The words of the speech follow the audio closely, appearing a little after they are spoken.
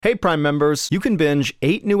Hey, Prime members, you can binge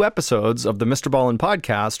 8 new episodes of the Mr. Ballin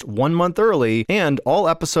podcast 1 month early and all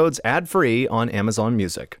episodes ad-free on Amazon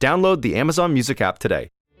Music. Download the Amazon Music app today.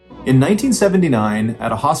 In 1979,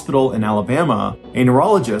 at a hospital in Alabama, a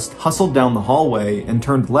neurologist hustled down the hallway and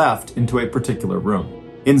turned left into a particular room.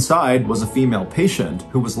 Inside was a female patient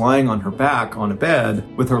who was lying on her back on a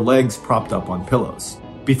bed with her legs propped up on pillows.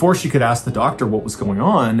 Before she could ask the doctor what was going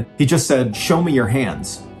on, he just said, "Show me your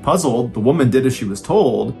hands." Puzzled, the woman did as she was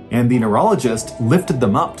told, and the neurologist lifted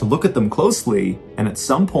them up to look at them closely, and at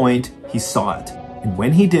some point, he saw it. And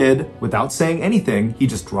when he did, without saying anything, he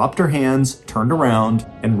just dropped her hands, turned around,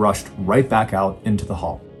 and rushed right back out into the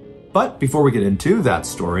hall. But before we get into that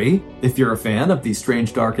story, if you're a fan of the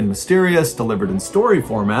strange, dark, and mysterious delivered in story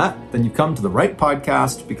format, then you've come to the right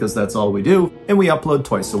podcast because that's all we do, and we upload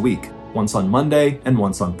twice a week, once on Monday and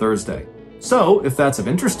once on Thursday. So, if that's of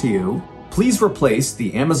interest to you, please replace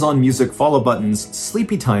the Amazon Music follow button's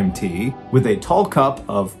Sleepy Time tea with a tall cup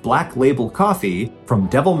of Black Label coffee from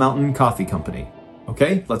Devil Mountain Coffee Company.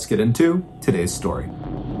 Okay, let's get into today's story.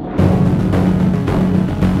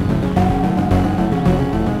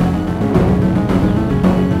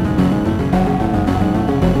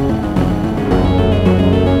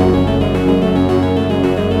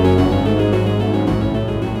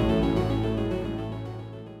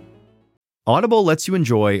 Audible lets you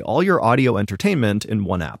enjoy all your audio entertainment in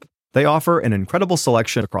one app. They offer an incredible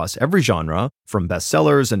selection across every genre, from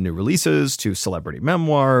bestsellers and new releases to celebrity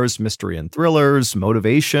memoirs, mystery and thrillers,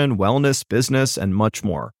 motivation, wellness, business, and much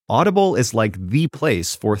more. Audible is like the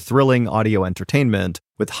place for thrilling audio entertainment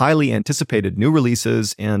with highly anticipated new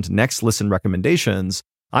releases and next listen recommendations.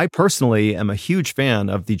 I personally am a huge fan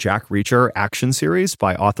of the Jack Reacher action series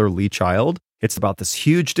by author Lee Child. It's about this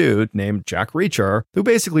huge dude named Jack Reacher who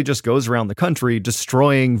basically just goes around the country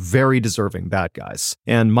destroying very deserving bad guys.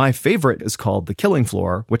 And my favorite is called The Killing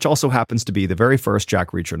Floor, which also happens to be the very first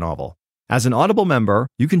Jack Reacher novel. As an Audible member,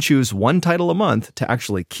 you can choose one title a month to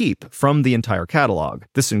actually keep from the entire catalog.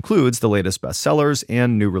 This includes the latest bestsellers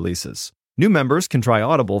and new releases. New members can try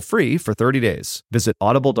Audible free for 30 days. Visit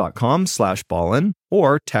audible.com/Ballin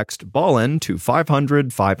or text Ballin to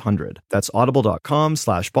 500-500. That's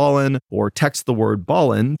audible.com/Ballin or text the word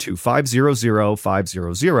Ballin to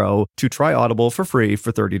 500-500 to try Audible for free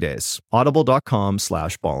for 30 days.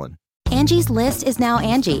 Audible.com/Ballin. Angie's List is now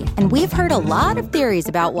Angie, and we've heard a lot of theories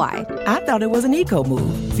about why. I thought it was an eco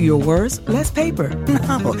move. Fewer words, less paper.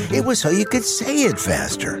 No, it was so you could say it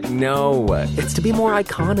faster. No, it's to be more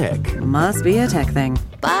iconic. Must be a tech thing.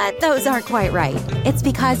 But those aren't quite right. It's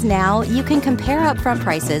because now you can compare upfront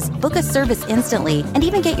prices, book a service instantly, and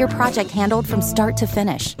even get your project handled from start to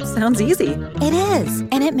finish. Sounds easy. It is,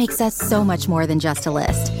 and it makes us so much more than just a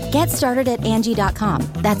list. Get started at Angie.com.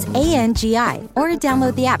 That's ANGI, or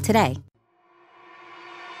download the app today.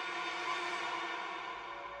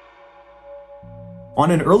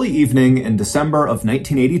 On an early evening in December of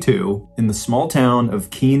 1982, in the small town of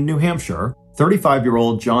Keene, New Hampshire,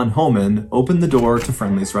 35-year-old John Homan opened the door to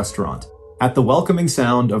Friendly's restaurant. At the welcoming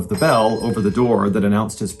sound of the bell over the door that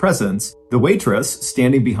announced his presence, the waitress,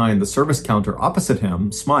 standing behind the service counter opposite him,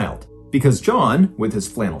 smiled. Because John, with his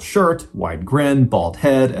flannel shirt, wide grin, bald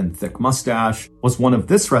head, and thick mustache, was one of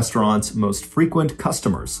this restaurant's most frequent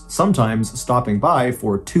customers, sometimes stopping by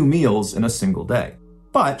for 2 meals in a single day.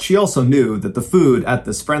 But she also knew that the food at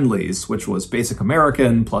this Friendly's, which was basic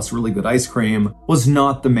American plus really good ice cream, was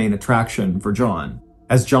not the main attraction for John.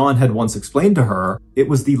 As John had once explained to her, it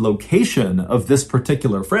was the location of this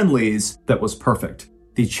particular Friendly's that was perfect.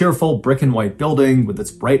 The cheerful brick and white building with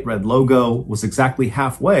its bright red logo was exactly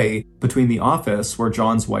halfway between the office where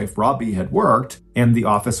John's wife Robbie had worked and the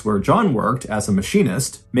office where John worked as a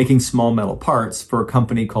machinist, making small metal parts for a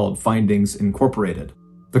company called Findings Incorporated.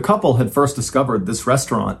 The couple had first discovered this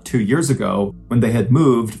restaurant 2 years ago when they had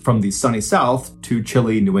moved from the sunny South to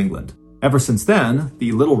chilly New England. Ever since then,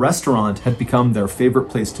 the little restaurant had become their favorite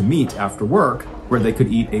place to meet after work, where they could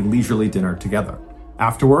eat a leisurely dinner together.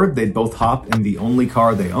 Afterward, they'd both hop in the only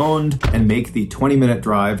car they owned and make the 20-minute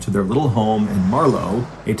drive to their little home in Marlow,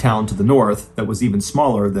 a town to the north that was even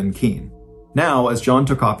smaller than Keene. Now, as John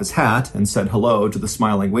took off his hat and said hello to the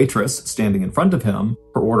smiling waitress standing in front of him,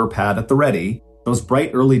 her order pad at the ready, those bright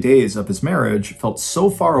early days of his marriage felt so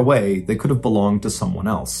far away they could have belonged to someone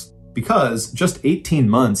else. Because just 18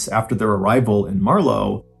 months after their arrival in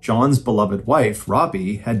Marlow, John's beloved wife,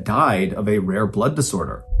 Robbie, had died of a rare blood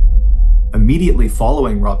disorder. Immediately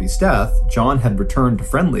following Robbie's death, John had returned to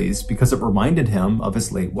Friendly's because it reminded him of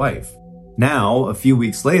his late wife. Now, a few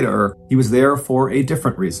weeks later, he was there for a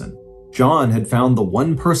different reason. John had found the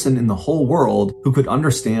one person in the whole world who could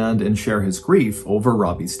understand and share his grief over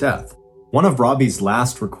Robbie's death. One of Robbie's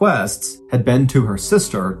last requests had been to her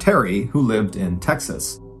sister, Terry, who lived in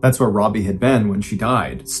Texas. That's where Robbie had been when she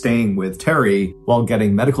died, staying with Terry while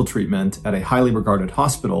getting medical treatment at a highly regarded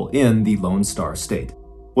hospital in the Lone Star State.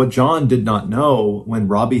 What John did not know when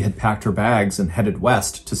Robbie had packed her bags and headed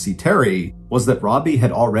west to see Terry was that Robbie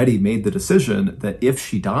had already made the decision that if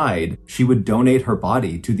she died, she would donate her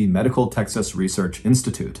body to the Medical Texas Research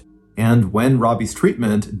Institute. And when Robbie's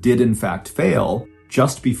treatment did in fact fail,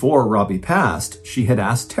 just before Robbie passed, she had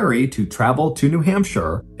asked Terry to travel to New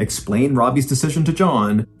Hampshire, explain Robbie's decision to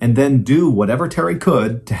John, and then do whatever Terry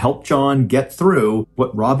could to help John get through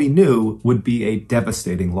what Robbie knew would be a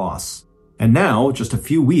devastating loss. And now, just a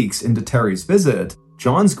few weeks into Terry's visit,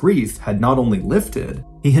 John's grief had not only lifted,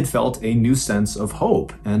 he had felt a new sense of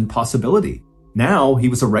hope and possibility. Now he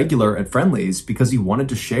was a regular at Friendly's because he wanted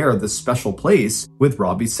to share this special place with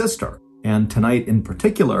Robbie's sister. And tonight in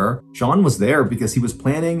particular, John was there because he was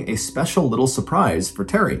planning a special little surprise for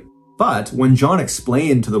Terry. But when John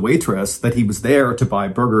explained to the waitress that he was there to buy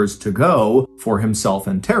burgers to go for himself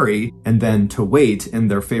and Terry, and then to wait in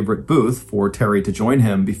their favorite booth for Terry to join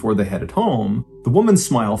him before they headed home, the woman's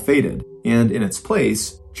smile faded, and in its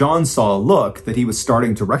place, John saw a look that he was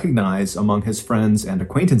starting to recognize among his friends and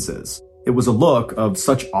acquaintances. It was a look of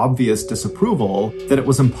such obvious disapproval that it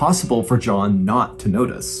was impossible for John not to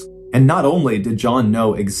notice. And not only did John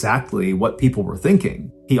know exactly what people were thinking,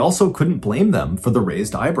 he also couldn't blame them for the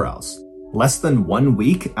raised eyebrows. Less than 1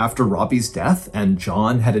 week after Robbie's death, and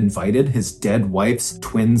John had invited his dead wife's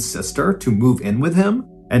twin sister to move in with him,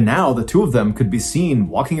 and now the two of them could be seen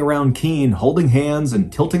walking around Keene holding hands and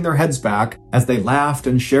tilting their heads back as they laughed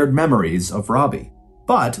and shared memories of Robbie.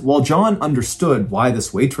 But while John understood why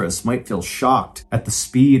this waitress might feel shocked at the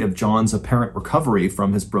speed of John's apparent recovery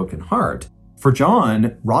from his broken heart, for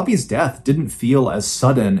John, Robbie's death didn't feel as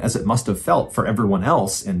sudden as it must have felt for everyone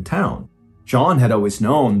else in town. John had always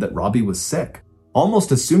known that Robbie was sick.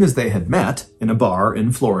 Almost as soon as they had met in a bar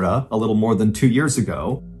in Florida a little more than 2 years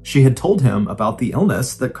ago, she had told him about the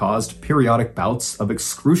illness that caused periodic bouts of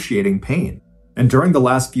excruciating pain. And during the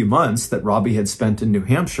last few months that Robbie had spent in New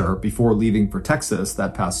Hampshire before leaving for Texas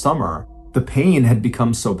that past summer, the pain had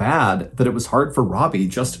become so bad that it was hard for Robbie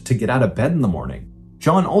just to get out of bed in the morning.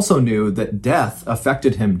 John also knew that death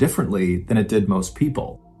affected him differently than it did most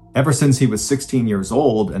people. Ever since he was 16 years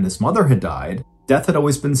old and his mother had died, death had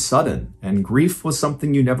always been sudden, and grief was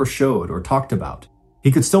something you never showed or talked about. He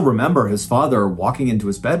could still remember his father walking into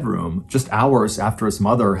his bedroom just hours after his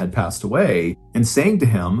mother had passed away and saying to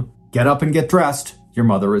him, "Get up and get dressed, your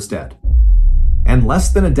mother is dead." And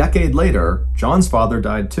less than a decade later, John's father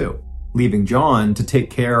died too, leaving John to take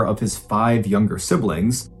care of his 5 younger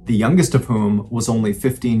siblings, the youngest of whom was only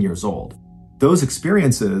 15 years old. Those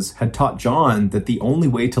experiences had taught John that the only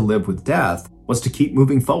way to live with death was to keep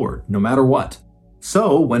moving forward, no matter what.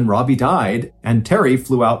 So when Robbie died and Terry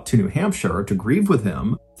flew out to New Hampshire to grieve with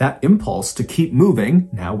him, that impulse to keep moving,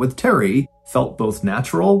 now with Terry, felt both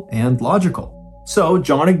natural and logical. So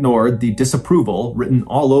John ignored the disapproval written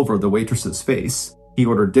all over the waitress's face. He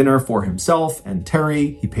ordered dinner for himself and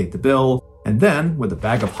Terry, he paid the bill, and then, with a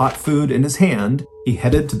bag of hot food in his hand, he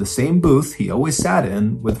headed to the same booth he always sat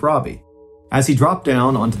in with Robbie. As he dropped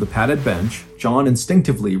down onto the padded bench, John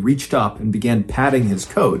instinctively reached up and began patting his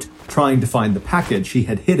coat, trying to find the package he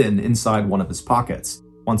had hidden inside one of his pockets.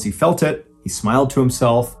 Once he felt it, he smiled to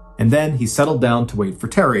himself, and then he settled down to wait for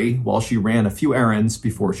Terry while she ran a few errands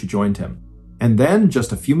before she joined him. And then,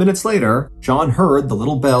 just a few minutes later, John heard the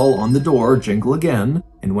little bell on the door jingle again,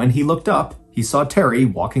 and when he looked up, he saw Terry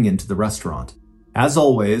walking into the restaurant. As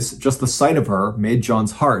always, just the sight of her made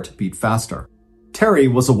John's heart beat faster. Terry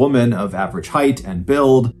was a woman of average height and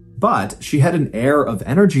build, but she had an air of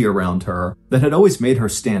energy around her that had always made her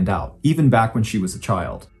stand out, even back when she was a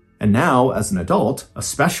child. And now, as an adult,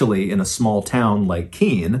 especially in a small town like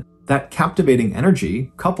Keene, that captivating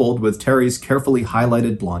energy, coupled with Terry's carefully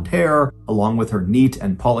highlighted blonde hair, along with her neat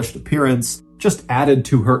and polished appearance, just added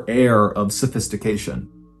to her air of sophistication.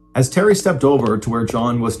 As Terry stepped over to where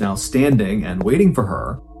John was now standing and waiting for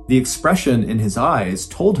her, the expression in his eyes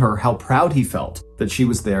told her how proud he felt that she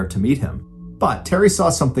was there to meet him. But Terry saw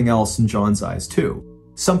something else in John's eyes too,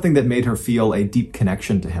 something that made her feel a deep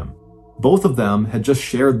connection to him. Both of them had just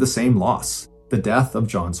shared the same loss, the death of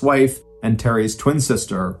John's wife and Terry's twin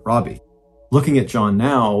sister, Robbie. Looking at John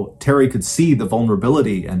now, Terry could see the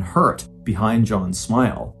vulnerability and hurt behind John's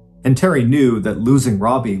smile. And Terry knew that losing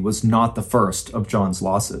Robbie was not the first of John's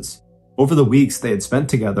losses. Over the weeks they had spent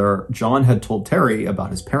together, John had told Terry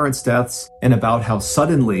about his parents' deaths and about how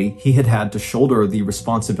suddenly he had to shoulder the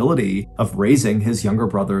responsibility of raising his younger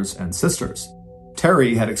brothers and sisters.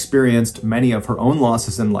 Terry had experienced many of her own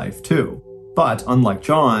losses in life too. But unlike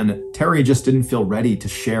John, Terry just didn't feel ready to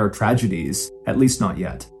share tragedies, at least not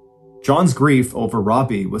yet. John's grief over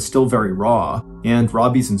Robbie was still very raw, and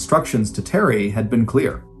Robbie's instructions to Terry had been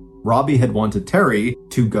clear. Robbie had wanted Terry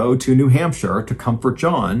to go to New Hampshire to comfort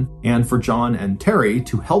John, and for John and Terry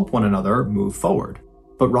to help one another move forward.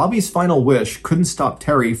 But Robbie's final wish couldn't stop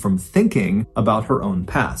Terry from thinking about her own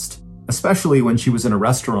past, especially when she was in a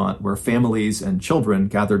restaurant where families and children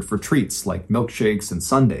gathered for treats like milkshakes and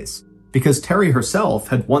sundaes. Because Terry herself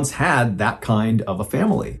had once had that kind of a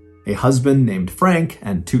family. A husband named Frank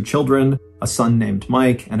and 2 children, a son named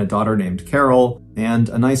Mike and a daughter named Carol, and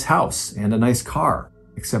a nice house and a nice car.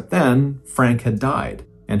 Except then, Frank had died,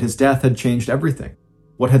 and his death had changed everything.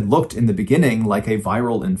 What had looked in the beginning like a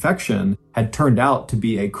viral infection had turned out to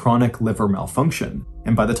be a chronic liver malfunction,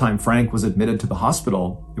 and by the time Frank was admitted to the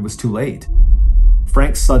hospital, it was too late.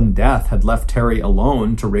 Frank's sudden death had left Terry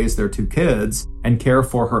alone to raise their 2 kids and care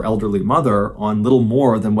for her elderly mother on little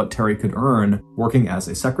more than what Terry could earn working as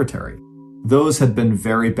a secretary. Those had been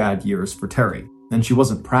very bad years for Terry, and she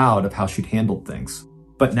wasn't proud of how she'd handled things.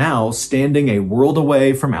 But now, standing a world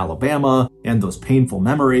away from Alabama and those painful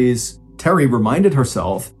memories, Terry reminded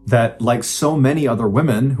herself that, like so many other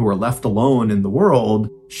women who were left alone in the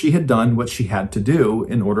world, she had done what she had to do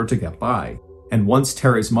in order to get by. And once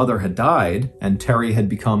Terry's mother had died, and Terry had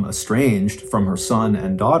become estranged from her son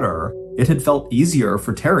and daughter, it had felt easier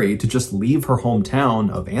for Terry to just leave her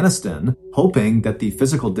hometown of Anniston, hoping that the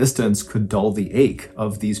physical distance could dull the ache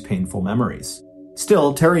of these painful memories.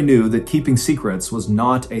 Still, Terry knew that keeping secrets was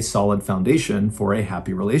not a solid foundation for a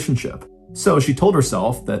happy relationship. So she told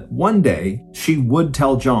herself that one day she would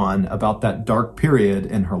tell John about that dark period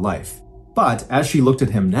in her life. But as she looked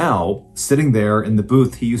at him now, sitting there in the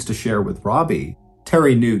booth he used to share with Robbie,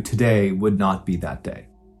 Terry knew today would not be that day.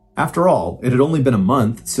 After all, it had only been a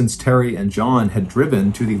month since Terry and John had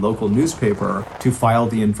driven to the local newspaper to file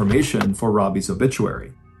the information for Robbie's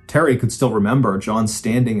obituary. Terry could still remember John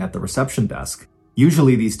standing at the reception desk.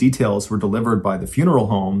 Usually these details were delivered by the funeral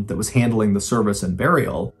home that was handling the service and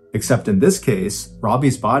burial, except in this case,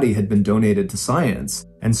 Robbie's body had been donated to science,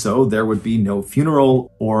 and so there would be no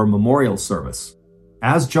funeral or memorial service.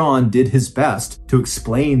 As John did his best to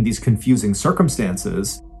explain these confusing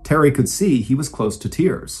circumstances, Terry could see he was close to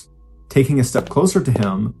tears. Taking a step closer to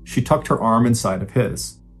him, she tucked her arm inside of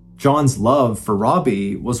his. John's love for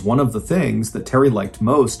Robbie was one of the things that Terry liked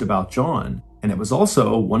most about John, and it was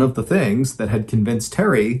also one of the things that had convinced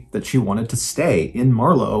Terry that she wanted to stay in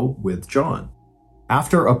Marlow with John.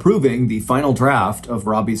 After approving the final draft of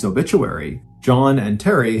Robbie's obituary, John and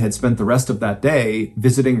Terry had spent the rest of that day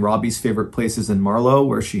visiting Robbie's favorite places in Marlow,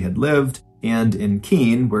 where she had lived, and in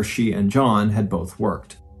Keene, where she and John had both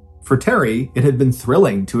worked. For Terry, it had been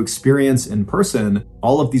thrilling to experience in person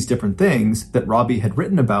all of these different things that Robbie had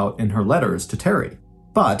written about in her letters to Terry.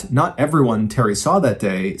 But not everyone Terry saw that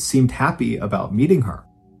day seemed happy about meeting her.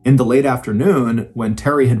 In the late afternoon, when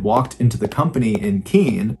Terry had walked into the company in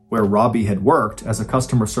Keene, where Robbie had worked as a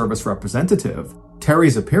customer service representative,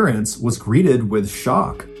 Terry's appearance was greeted with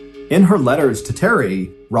shock. In her letters to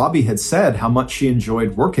Terry, Robbie had said how much she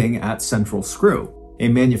enjoyed working at Central Screw, a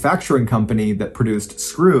manufacturing company that produced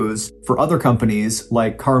screws for other companies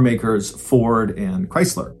like car makers Ford and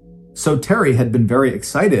Chrysler. So Terry had been very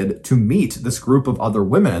excited to meet this group of other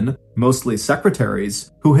women, mostly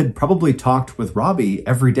secretaries, who had probably talked with Robbie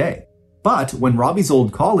every day. But when Robbie's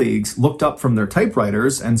old colleagues looked up from their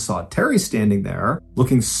typewriters and saw Terry standing there,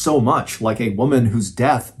 looking so much like a woman whose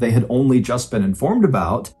death they had only just been informed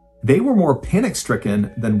about, they were more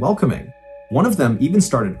panic-stricken than welcoming. One of them even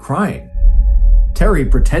started crying. Terry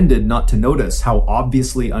pretended not to notice how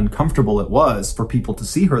obviously uncomfortable it was for people to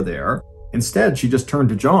see her there. Instead, she just turned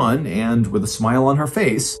to John and, with a smile on her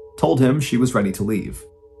face, told him she was ready to leave.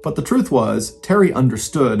 But the truth was, Terry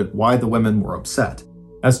understood why the women were upset.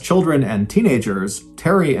 As children and teenagers,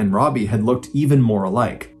 Terry and Robbie had looked even more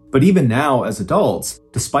alike. But even now, as adults,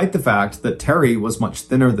 despite the fact that Terry was much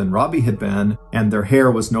thinner than Robbie had been, and their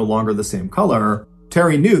hair was no longer the same color,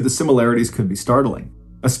 Terry knew the similarities could be startling.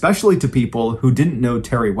 Especially to people who didn't know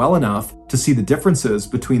Terry well enough to see the differences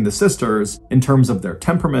between the sisters in terms of their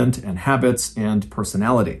temperament and habits and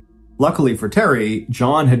personality. Luckily for Terry,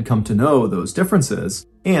 John had come to know those differences,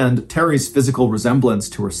 and Terry's physical resemblance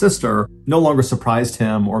to her sister no longer surprised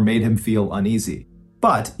him or made him feel uneasy.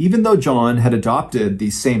 But even though John had adopted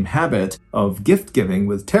the same habit of gift-giving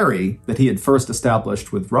with Terry that he had first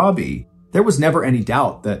established with Robbie, there was never any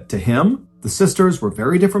doubt that, to him, the sisters were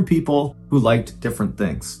very different people who liked different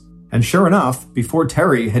things. And sure enough, before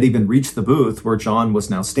Terry had even reached the booth where John was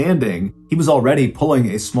now standing, he was already pulling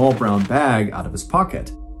a small brown bag out of his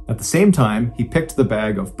pocket. At the same time, he picked the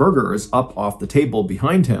bag of burgers up off the table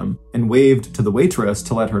behind him and waved to the waitress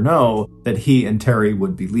to let her know that he and Terry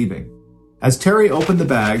would be leaving. As Terry opened the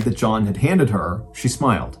bag that John had handed her, she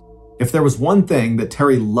smiled. If there was one thing that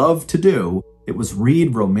Terry loved to do, it was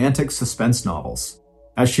read romantic suspense novels.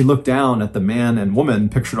 As she looked down at the man and woman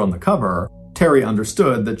pictured on the cover, Terry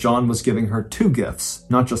understood that John was giving her two gifts,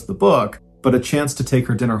 not just the book, but a chance to take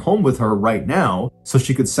her dinner home with her right now so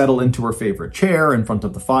she could settle into her favorite chair in front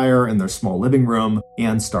of the fire in their small living room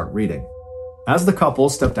and start reading. As the couple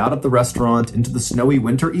stepped out of the restaurant into the snowy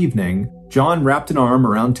winter evening, John wrapped an arm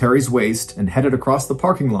around Terry's waist and headed across the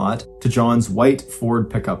parking lot to John's white Ford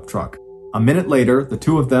pickup truck. A minute later, the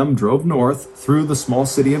two of them drove north through the small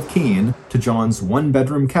city of Keene to John's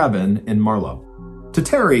one-bedroom cabin in Marlow. To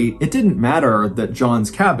Terry, it didn't matter that John's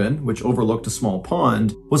cabin, which overlooked a small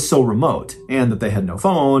pond, was so remote, and that they had no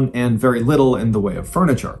phone and very little in the way of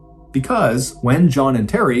furniture. Because when John and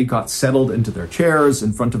Terry got settled into their chairs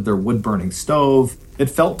in front of their wood-burning stove, it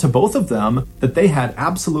felt to both of them that they had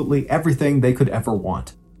absolutely everything they could ever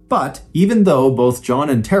want. But even though both John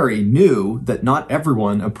and Terry knew that not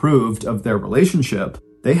everyone approved of their relationship,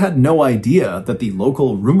 they had no idea that the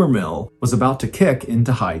local rumor mill was about to kick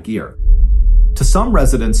into high gear. To some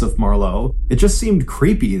residents of Marlow, it just seemed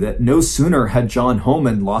creepy that no sooner had John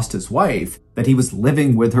Homan lost his wife that he was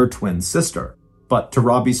living with her twin sister. But to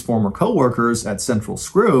Robbie's former co-workers at Central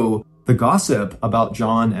Screw, the gossip about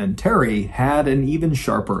John and Terry had an even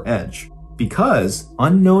sharper edge. Because,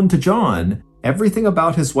 unknown to John, everything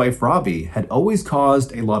about his wife Robbie had always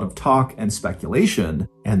caused a lot of talk and speculation,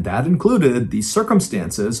 and that included the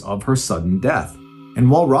circumstances of her sudden death. And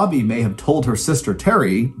while Robbie may have told her sister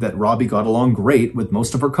Terry that Robbie got along great with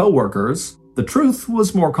most of her co-workers, the truth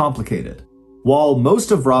was more complicated. While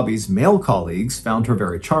most of Robbie's male colleagues found her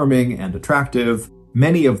very charming and attractive,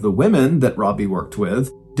 many of the women that Robbie worked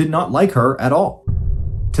with did not like her at all.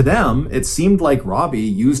 To them, it seemed like Robbie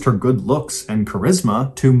used her good looks and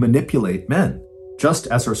charisma to manipulate men, just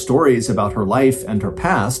as her stories about her life and her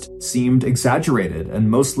past seemed exaggerated and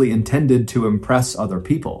mostly intended to impress other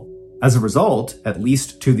people. As a result, at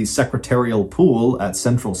least to the secretarial pool at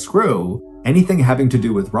Central Screw, anything having to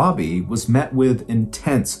do with Robbie was met with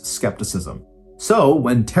intense skepticism. So,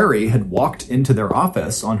 when Terry had walked into their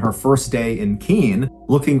office on her first day in Keene,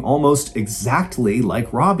 looking almost exactly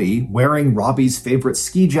like Robbie, wearing Robbie's favorite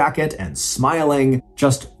ski jacket and smiling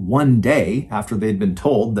just one day after they'd been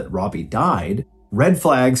told that Robbie died, red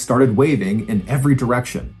flags started waving in every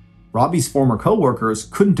direction. Robbie's former co-workers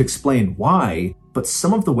couldn't explain why, but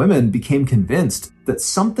some of the women became convinced that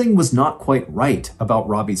something was not quite right about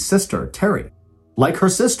Robbie's sister, Terry. Like her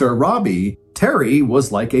sister, Robbie, Terry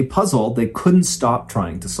was like a puzzle they couldn't stop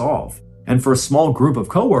trying to solve. And for a small group of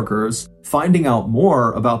coworkers, finding out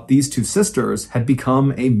more about these two sisters had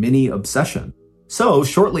become a mini obsession. So,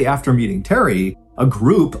 shortly after meeting Terry, a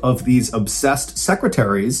group of these obsessed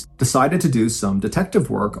secretaries decided to do some detective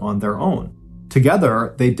work on their own.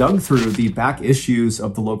 Together, they dug through the back issues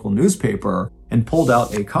of the local newspaper and pulled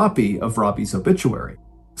out a copy of Robbie's obituary.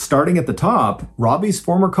 Starting at the top, Robbie's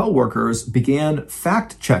former co-workers began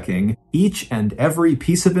fact-checking each and every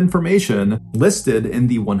piece of information listed in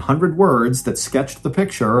the 100 words that sketched the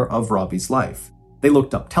picture of Robbie's life. They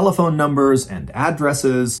looked up telephone numbers and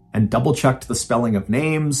addresses and double-checked the spelling of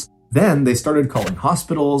names. Then they started calling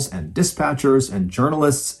hospitals and dispatchers and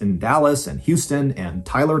journalists in Dallas and Houston and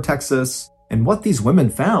Tyler, Texas. And what these women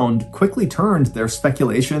found quickly turned their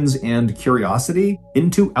speculations and curiosity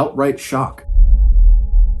into outright shock.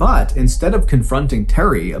 But instead of confronting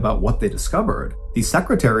Terry about what they discovered, the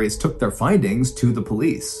secretaries took their findings to the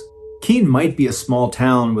police. Keene might be a small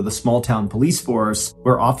town with a small-town police force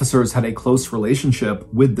where officers had a close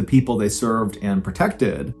relationship with the people they served and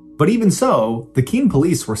protected, but even so, the Keene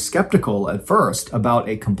police were skeptical at first about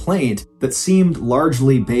a complaint that seemed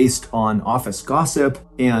largely based on office gossip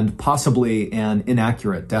and possibly an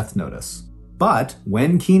inaccurate death notice. But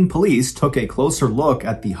when Keene police took a closer look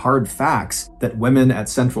at the hard facts that women at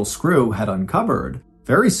Central Screw had uncovered,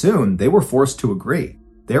 very soon they were forced to agree.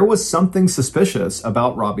 There was something suspicious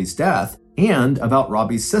about Robbie's death and about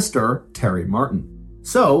Robbie's sister, Terry Martin.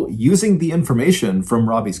 So, using the information from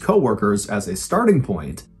Robbie's co-workers as a starting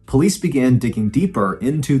point, police began digging deeper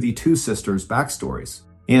into the two sisters' backstories.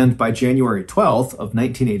 And by January 12th of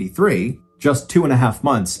 1983, just 2.5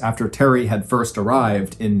 months after Terry had first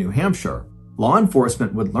arrived in New Hampshire, law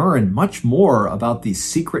enforcement would learn much more about the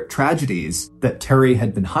secret tragedies that Terry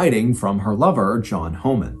had been hiding from her lover, John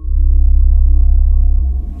Homan.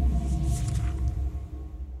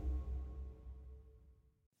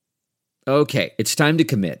 Okay, it's time to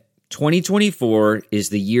commit. 2024 is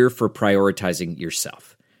the year for prioritizing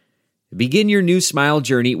yourself. Begin your new smile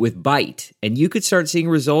journey with Byte, and you could start seeing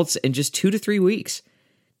results in just 2 to 3 weeks.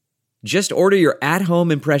 Just order your at-home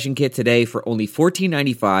impression kit today for only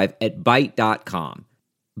 $14.95 at Byte.com.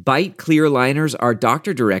 Byte clear liners are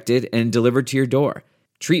doctor-directed and delivered to your door.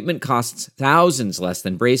 Treatment costs thousands less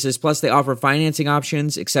than braces, plus they offer financing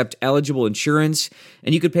options, accept eligible insurance,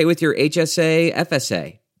 and you could pay with your HSA,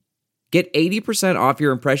 FSA. Get 80% off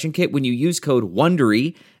your impression kit when you use code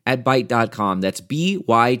WONDERY at Byte.com. That's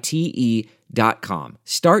BYTE.com.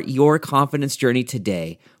 Start your confidence journey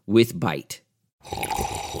today with Byte.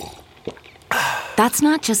 That's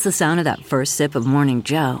not just the sound of that first sip of Morning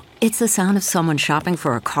Joe. It's the sound of someone shopping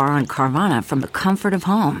for a car on Carvana from the comfort of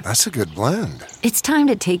home. That's a good blend. It's time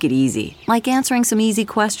to take it easy, like answering some easy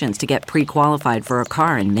questions to get pre-qualified for a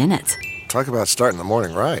car in minutes. Talk about starting the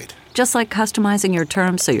morning right. Just like customizing your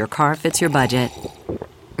terms so your car fits your budget.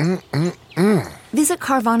 Visit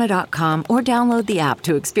Carvana.com or download the app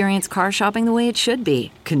to experience car shopping the way it should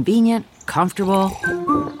be. Convenient, comfortable.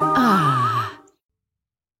 Ah.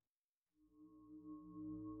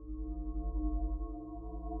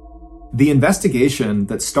 The investigation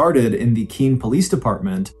that started in the Keene Police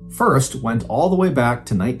Department first went all the way back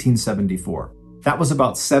to 1974. That was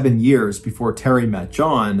about 7 years before Terry met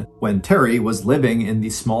John, when Terry was living in the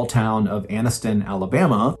small town of Anniston,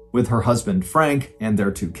 Alabama, with her husband Frank and their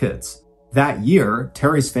 2 kids. That year,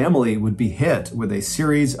 Terry's family would be hit with a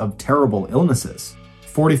series of terrible illnesses.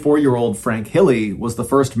 44-year-old Frank Hilly was the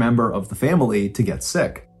first member of the family to get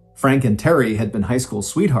sick. Frank and Terry had been high school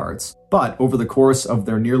sweethearts, but over the course of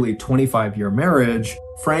their nearly 25-year marriage,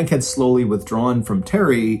 Frank had slowly withdrawn from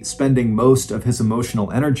Terry, spending most of his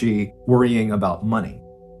emotional energy worrying about money.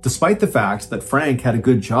 Despite the fact that Frank had a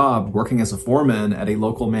good job working as a foreman at a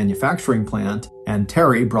local manufacturing plant, and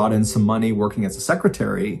Terry brought in some money working as a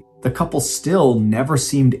secretary, the couple still never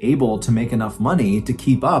seemed able to make enough money to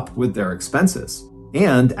keep up with their expenses.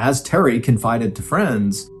 And as Terry confided to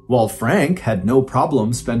friends, while Frank had no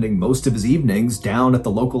problem spending most of his evenings down at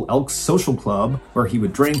the local Elks Social Club, where he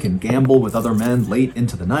would drink and gamble with other men late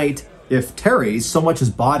into the night, if Terry so much as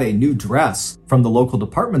bought a new dress from the local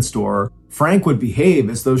department store, Frank would behave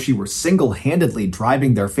as though she were single-handedly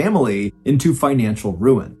driving their family into financial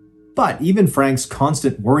ruin. But even Frank's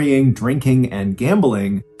constant worrying, drinking, and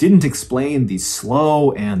gambling didn't explain the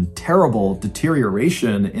slow and terrible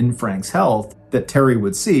deterioration in Frank's health that Terry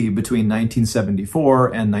would see between 1974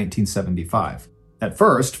 and 1975. At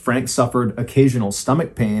first, Frank suffered occasional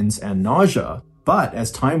stomach pains and nausea, but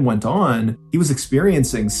as time went on, he was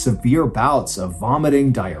experiencing severe bouts of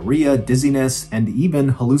vomiting, diarrhea, dizziness, and even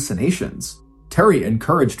hallucinations. Terry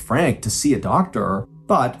encouraged Frank to see a doctor,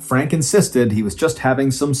 but Frank insisted he was just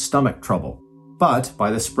having some stomach trouble. But by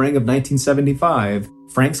the spring of 1975,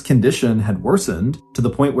 Frank's condition had worsened to the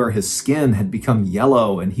point where his skin had become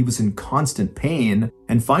yellow and he was in constant pain,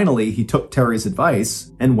 and finally he took Terry's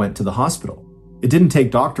advice and went to the hospital. It didn't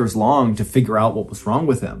take doctors long to figure out what was wrong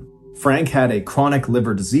with him. Frank had a chronic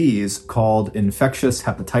liver disease called infectious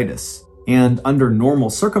hepatitis, and under normal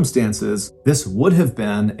circumstances, this would have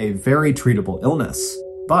been a very treatable illness.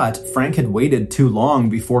 But Frank had waited too long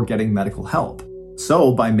before getting medical help.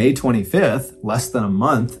 So by May 25th, less than a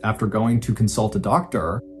month after going to consult a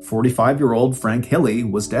doctor, 45-year-old Frank Hilly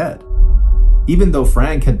was dead. Even though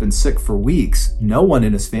Frank had been sick for weeks, no one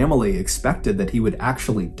in his family expected that he would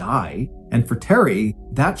actually die. And for Terry,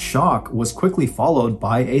 that shock was quickly followed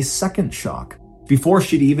by a second shock. Before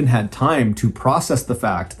she'd even had time to process the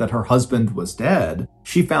fact that her husband was dead,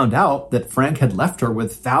 she found out that Frank had left her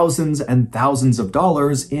with thousands and thousands of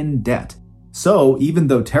dollars in debt. So even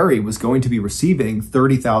though Terry was going to be receiving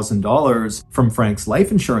 $30,000 from Frank's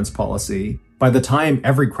life insurance policy, by the time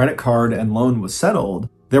every credit card and loan was settled,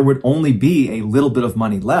 there would only be a little bit of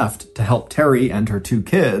money left to help Terry and her 2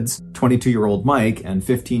 kids, 22-year-old Mike and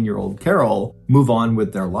 15-year-old Carol, move on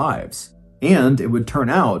with their lives. And it would turn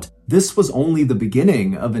out this was only the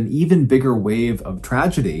beginning of an even bigger wave of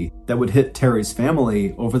tragedy that would hit Terry's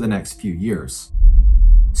family over the next few years.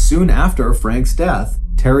 Soon after Frank's death,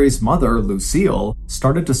 Terry's mother, Lucille,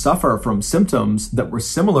 started to suffer from symptoms that were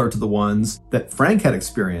similar to the ones that Frank had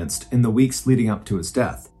experienced in the weeks leading up to his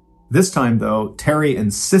death. This time, though, Terry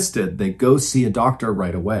insisted they go see a doctor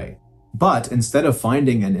right away. But instead of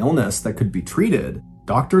finding an illness that could be treated,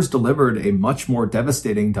 doctors delivered a much more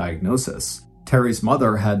devastating diagnosis. Terry's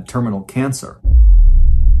mother had terminal cancer.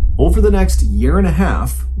 Over the next year and a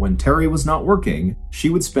half, when Terry was not working, she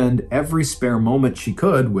would spend every spare moment she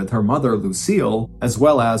could with her mother, Lucille, as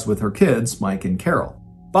well as with her kids, Mike and Carol.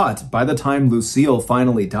 But by the time Lucille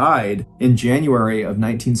finally died in January of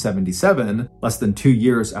 1977, less than 2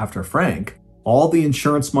 years after Frank, all the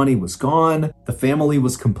insurance money was gone, the family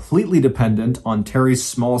was completely dependent on Terry's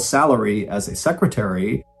small salary as a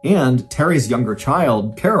secretary, and Terry's younger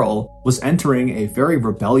child, Carol, was entering a very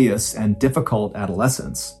rebellious and difficult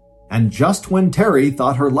adolescence. And just when Terry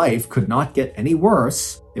thought her life could not get any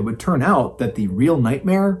worse, it would turn out that the real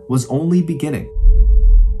nightmare was only beginning.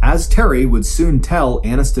 As Terry would soon tell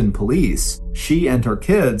Anniston police, she and her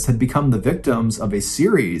kids had become the victims of a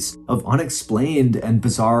series of unexplained and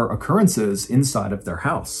bizarre occurrences inside of their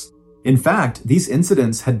house. In fact, these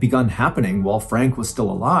incidents had begun happening while Frank was still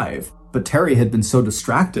alive, but Terry had been so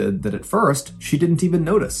distracted that at first she didn't even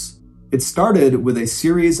notice. It started with a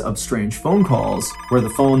series of strange phone calls where the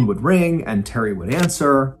phone would ring and Terry would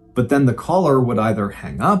answer, but then the caller would either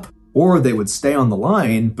hang up or they would stay on the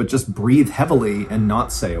line but just breathe heavily and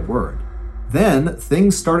not say a word. Then,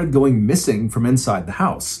 things started going missing from inside the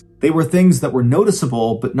house. They were things that were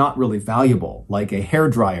noticeable but not really valuable, like a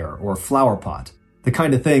hairdryer or flower pot. The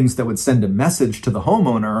kind of things that would send a message to the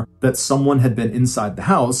homeowner that someone had been inside the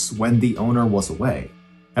house when the owner was away.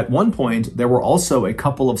 At one point, there were also a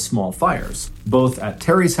couple of small fires, both at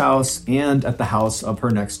Terry's house and at the house of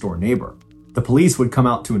her next-door neighbor. The police would come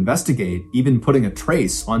out to investigate, even putting a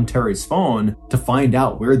trace on Terry's phone to find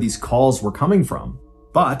out where these calls were coming from.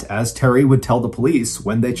 But as Terry would tell the police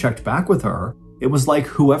when they checked back with her, it was like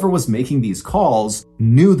whoever was making these calls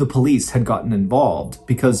knew the police had gotten involved,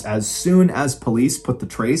 because as soon as police put the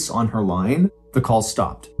trace on her line, the call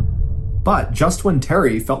stopped. But just when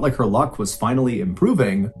Terry felt like her luck was finally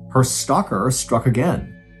improving, her stalker struck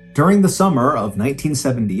again. During the summer of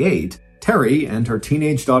 1978, Terry and her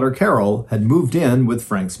teenage daughter Carol had moved in with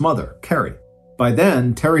Frank's mother, Carrie. By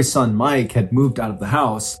then, Terry's son Mike had moved out of the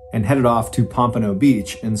house and headed off to Pompano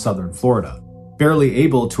Beach in southern Florida. Barely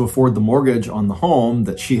able to afford the mortgage on the home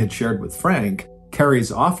that she had shared with Frank,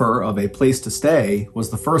 Carrie's offer of a place to stay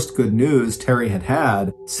was the first good news Terry had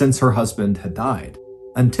had since her husband had died.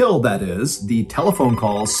 Until, that is, the telephone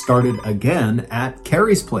calls started again at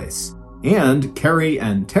Carrie's place. And Carrie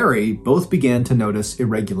and Terry both began to notice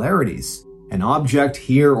irregularities. An object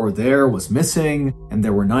here or there was missing, and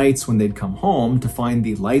there were nights when they'd come home to find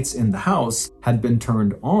the lights in the house had been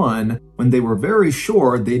turned on when they were very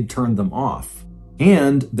sure they'd turned them off.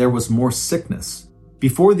 And there was more sickness.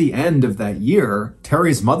 Before the end of that year,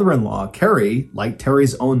 Terry's mother-in-law, Carrie, like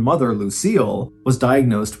Terry's own mother, Lucille, was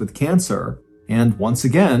diagnosed with cancer, and once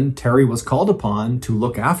again, Terry was called upon to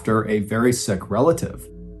look after a very sick relative.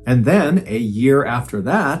 And then, a year after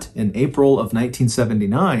that, in April of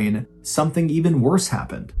 1979, something even worse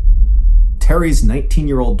happened. Terry's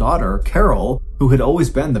 19-year-old daughter, Carol, who had always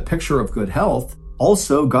been the picture of good health,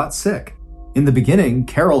 also got sick. In the beginning,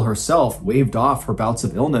 Carol herself waved off her bouts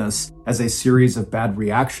of illness as a series of bad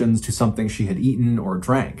reactions to something she had eaten or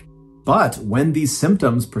drank. But when these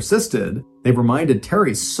symptoms persisted, they reminded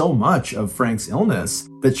Terry so much of Frank's illness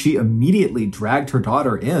that she immediately dragged her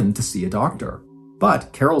daughter in to see a doctor.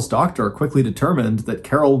 But Carol's doctor quickly determined that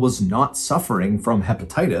Carol was not suffering from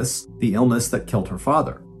hepatitis, the illness that killed her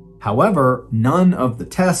father. However, none of the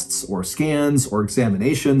tests or scans or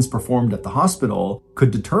examinations performed at the hospital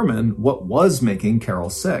could determine what was making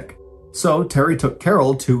Carol sick. So Terry took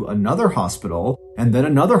Carol to another hospital, and then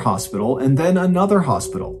another hospital, and then another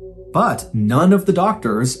hospital. But none of the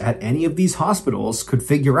doctors at any of these hospitals could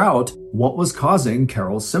figure out what was causing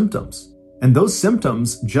Carol's symptoms. And those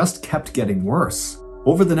symptoms just kept getting worse.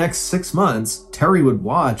 Over the next 6 months, Terry would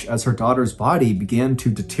watch as her daughter's body began to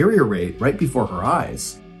deteriorate right before her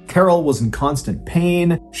eyes. Carol was in constant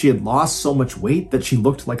pain, she had lost so much weight that she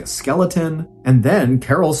looked like a skeleton, and then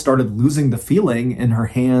Carol started losing the feeling in her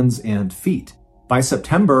hands and feet. By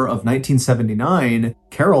September of 1979,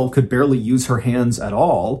 Carol could barely use her hands at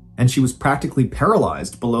all, and she was practically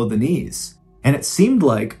paralyzed below the knees. And it seemed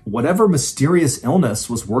like whatever mysterious illness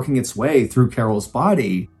was working its way through Carol's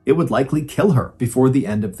body, it would likely kill her before the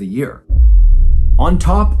end of the year. On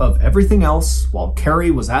top of everything else, while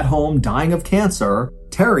Carrie was at home dying of cancer,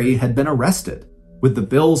 Terry had been arrested. With the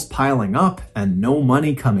bills piling up and no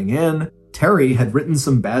money coming in, Terry had written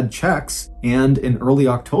some bad checks, and in early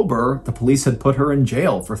October, the police had put her in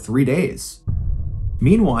jail for 3 days.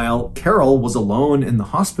 Meanwhile, Carol was alone in the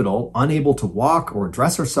hospital, unable to walk or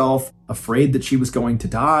dress herself, afraid that she was going to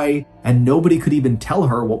die, and nobody could even tell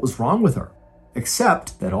her what was wrong with her.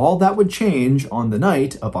 Except that all that would change on the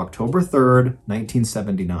night of October 3rd,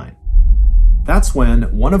 1979. That's when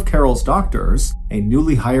one of Carol's doctors, a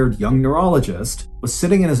newly hired young neurologist, was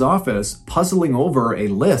sitting in his office puzzling over a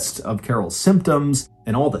list of Carol's symptoms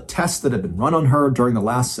and all the tests that had been run on her during the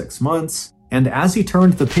last 6 months, and as he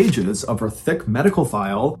turned the pages of her thick medical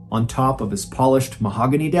file on top of his polished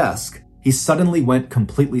mahogany desk, he suddenly went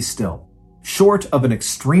completely still. Short of an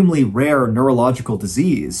extremely rare neurological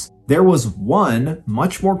disease, there was one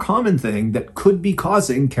much more common thing that could be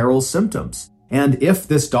causing Carol's symptoms. And if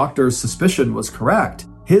this doctor's suspicion was correct,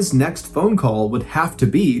 his next phone call would have to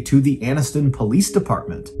be to the Anniston Police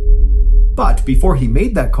Department. But before he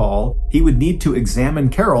made that call, he would need to examine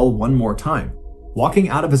Carol one more time. Walking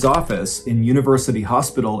out of his office in University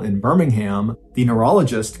Hospital in Birmingham, the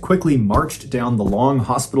neurologist quickly marched down the long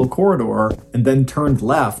hospital corridor and then turned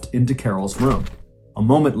left into Carol's room. A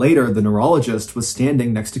moment later, the neurologist was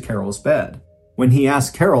standing next to Carol's bed. When he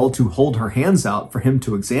asked Carol to hold her hands out for him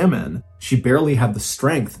to examine, she barely had the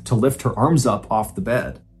strength to lift her arms up off the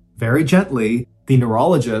bed. Very gently, the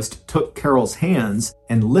neurologist took Carol's hands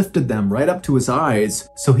and lifted them right up to his eyes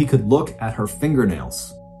so he could look at her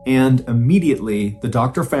fingernails. And immediately, the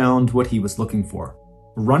doctor found what he was looking for.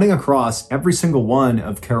 Running across every single one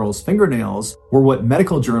of Carol's fingernails were what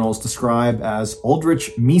medical journals describe as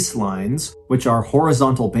Aldrich-Meese lines, which are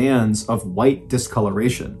horizontal bands of white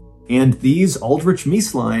discoloration. And these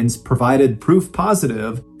Aldrich-Meese lines provided proof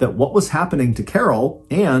positive that what was happening to Carol,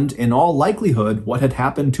 and in all likelihood what had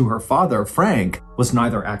happened to her father, Frank, was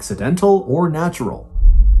neither accidental or natural.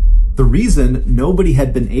 The reason nobody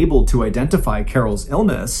had been able to identify Carol's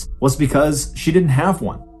illness was because she didn't have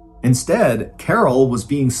one. Instead, Carol was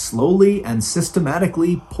being slowly and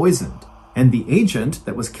systematically poisoned, and the agent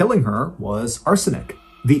that was killing her was arsenic,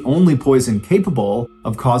 the only poison capable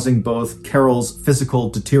of causing both Carol's physical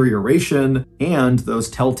deterioration and those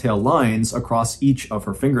telltale lines across each of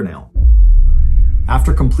her fingernail.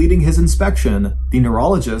 After completing his inspection, the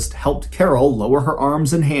neurologist helped Carol lower her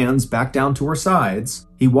arms and hands back down to her sides.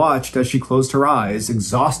 He watched as she closed her eyes,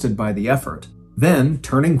 exhausted by the effort. Then,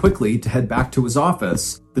 turning quickly to head back to his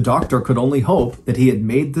office, the doctor could only hope that he had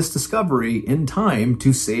made this discovery in time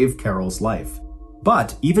to save Carol's life.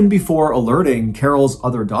 But even before alerting Carol's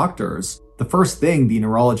other doctors, the first thing the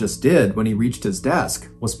neurologist did when he reached his desk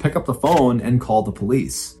was pick up the phone and call the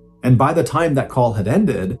police. And by the time that call had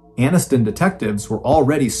ended, Anniston detectives were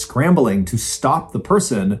already scrambling to stop the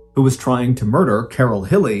person who was trying to murder Carol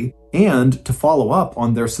Hilley and to follow up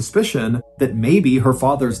on their suspicion that maybe her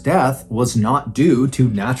father's death was not due to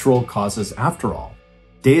natural causes after all.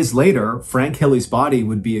 Days later, Frank Hilley's body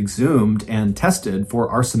would be exhumed and tested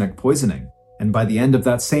for arsenic poisoning. And by the end of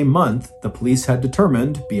that same month, the police had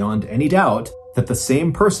determined, beyond any doubt, that the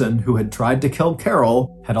same person who had tried to kill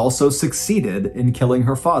Carol had also succeeded in killing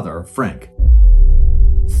her father, Frank.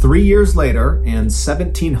 3 years later, and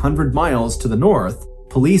 1,700 miles to the north,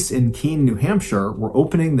 police in Keene, New Hampshire were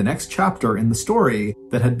opening the next chapter in the story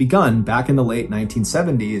that had begun back in the late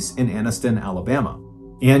 1970s in Anniston, Alabama.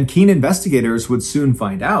 And Keene investigators would soon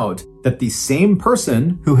find out that the same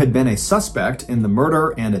person who had been a suspect in the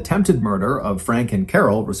murder and attempted murder of Frank and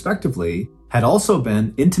Carol, respectively, had also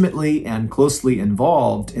been intimately and closely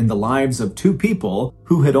involved in the lives of two people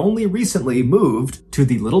who had only recently moved to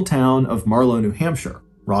the little town of Marlow, New Hampshire,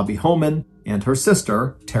 Robbie Homan and her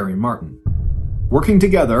sister, Terry Martin. Working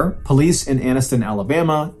together, police in Anniston,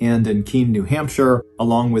 Alabama, and in Keene, New Hampshire,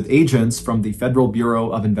 along with agents from the Federal Bureau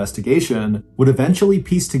of Investigation, would eventually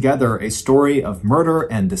piece together a story of murder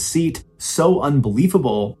and deceit so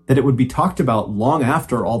unbelievable that it would be talked about long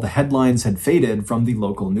after all the headlines had faded from the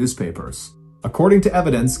local newspapers. According to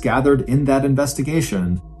evidence gathered in that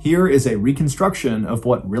investigation, here is a reconstruction of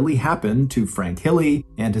what really happened to Frank Hilley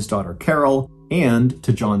and his daughter Carol, and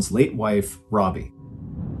to John's late wife, Robbie.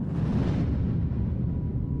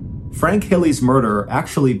 Frank Hilley's murder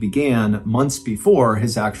actually began months before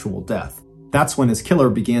his actual death. That's when his killer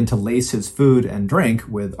began to lace his food and drink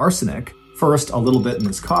with arsenic, first a little bit in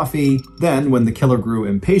his coffee, then when the killer grew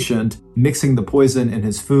impatient, mixing the poison in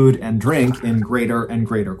his food and drink in greater and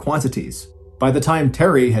greater quantities. By the time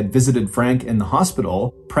Terry had visited Frank in the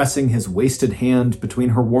hospital, pressing his wasted hand between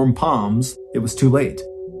her warm palms, it was too late.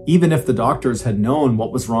 Even if the doctors had known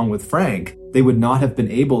what was wrong with Frank, they would not have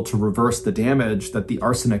been able to reverse the damage that the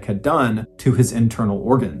arsenic had done to his internal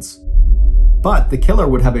organs. But the killer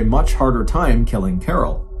would have a much harder time killing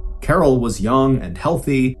Carol. Carol was young and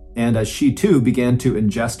healthy, and as she too began to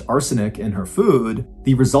ingest arsenic in her food,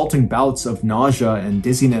 the resulting bouts of nausea and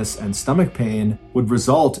dizziness and stomach pain would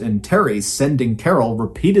result in Terry sending Carol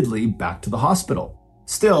repeatedly back to the hospital.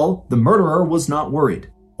 Still, the murderer was not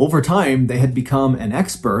worried. Over time, they had become an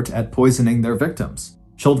expert at poisoning their victims.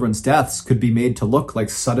 Children's deaths could be made to look like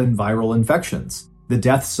sudden viral infections. The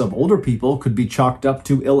deaths of older people could be chalked up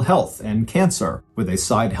to ill health and cancer, with a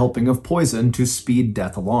side helping of poison to speed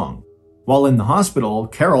death along. While in the hospital,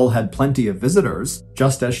 Carol had plenty of visitors,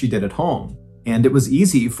 just as she did at home. And it was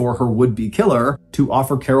easy for her would-be killer to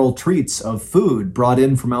offer Carol treats of food brought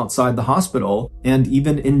in from outside the hospital and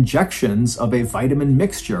even injections of a vitamin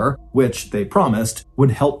mixture, which they promised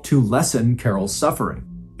would help to lessen Carol's suffering.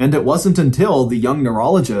 And it wasn't until the young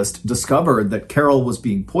neurologist discovered that Carol was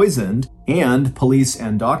being poisoned and police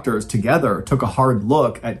and doctors together took a hard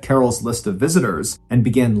look at Carol's list of visitors and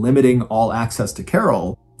began limiting all access to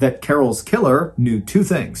Carol that Carol's killer knew two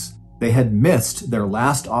things. They had missed their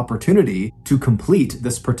last opportunity to complete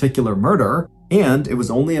this particular murder, and it was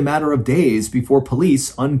only a matter of days before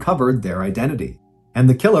police uncovered their identity. And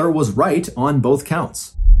the killer was right on both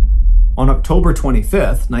counts. On October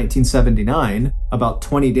 25th, 1979, about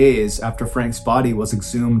 20 days after Frank's body was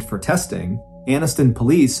exhumed for testing, Anniston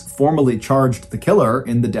police formally charged the killer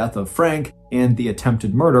in the death of Frank and the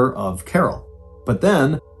attempted murder of Carol. But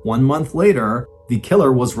then, 1 month later, the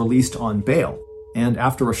killer was released on bail. And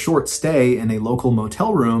after a short stay in a local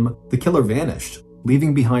motel room, the killer vanished,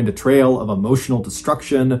 leaving behind a trail of emotional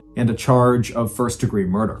destruction and a charge of first-degree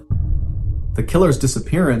murder. The killer's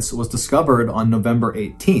disappearance was discovered on November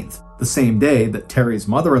 18th, the same day that Terry's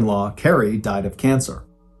mother-in-law, Carrie, died of cancer.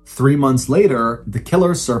 3 months later, the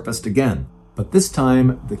killer surfaced again, but this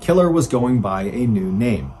time the killer was going by a new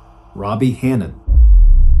name, Robbie Hannon.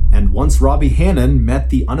 And once Robbie Hannon met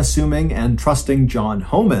the unassuming and trusting John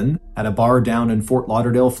Homan at a bar down in Fort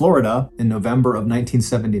Lauderdale, Florida in November of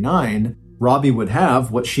 1979, Robbie would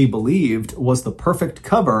have what she believed was the perfect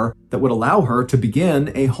cover that would allow her to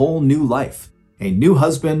begin a whole new life. A new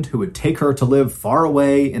husband who would take her to live far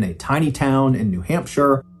away in a tiny town in New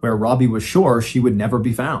Hampshire where Robbie was sure she would never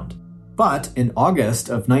be found. But in August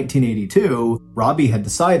of 1982, Robbie had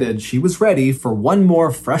decided she was ready for one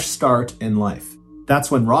more fresh start in life.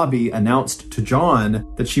 That's when Robbie announced to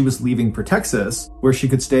John that she was leaving for Texas, where she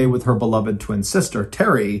could stay with her beloved twin sister,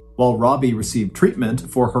 Terry, while Robbie received treatment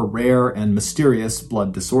for her rare and mysterious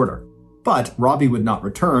blood disorder. But Robbie would not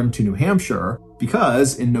return to New Hampshire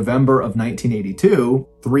because in November of 1982,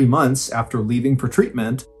 3 months after leaving for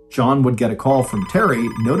treatment, John would get a call from Terry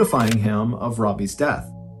notifying him of Robbie's death.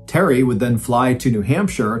 Terry would then fly to New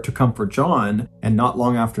Hampshire to comfort John, and not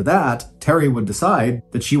long after that, Terry would decide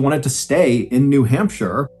that she wanted to stay in New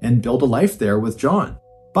Hampshire and build a life there with John.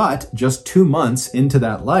 But just 2 months into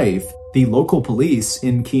that life, the local police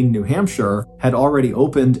in Keene, New Hampshire had already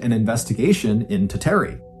opened an investigation into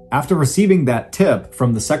Terry. After receiving that tip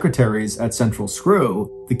from the secretaries at Central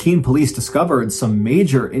Screw, the Keene police discovered some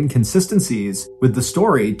major inconsistencies with the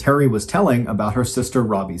story Terry was telling about her sister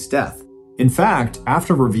Robbie's death. In fact,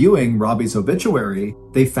 after reviewing Robbie's obituary,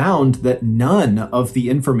 they found that none of the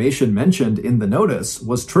information mentioned in the notice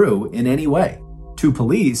was true in any way. To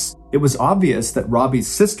police, it was obvious that Robbie's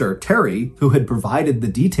sister, Terry, who had provided the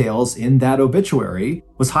details in that obituary,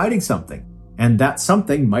 was hiding something, and that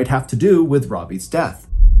something might have to do with Robbie's death.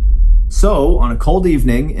 So, on a cold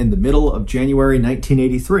evening in the middle of January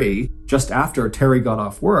 1983, just after Terry got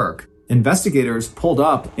off work, investigators pulled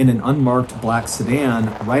up in an unmarked black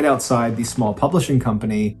sedan right outside the small publishing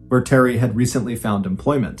company where Terry had recently found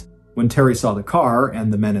employment. When Terry saw the car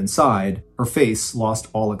and the men inside, her face lost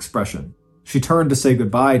all expression. She turned to say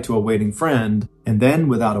goodbye to a waiting friend, and then,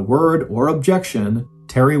 without a word or objection,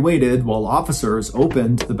 Terry waited while officers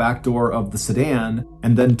opened the back door of the sedan,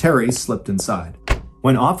 and then Terry slipped inside.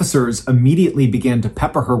 When officers immediately began to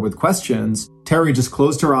pepper her with questions, Terry just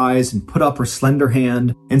closed her eyes and put up her slender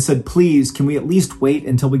hand and said, "Please, can we at least wait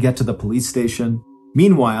until we get to the police station?"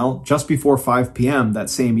 Meanwhile, just before 5 p.m. that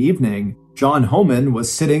same evening, John Homan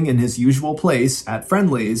was sitting in his usual place at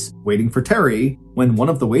Friendly's, waiting for Terry, when one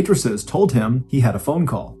of the waitresses told him he had a phone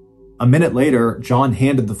call. A minute later, John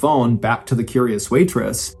handed the phone back to the curious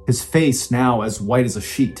waitress, his face now as white as a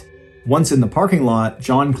sheet. Once in the parking lot,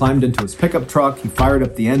 John climbed into his pickup truck, he fired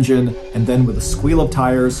up the engine, and then with a squeal of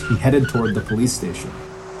tires, he headed toward the police station.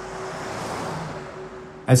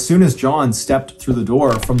 As soon as John stepped through the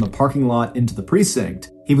door from the parking lot into the precinct,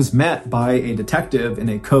 he was met by a detective in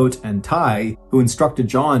a coat and tie who instructed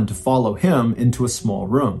John to follow him into a small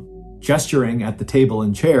room. Gesturing at the table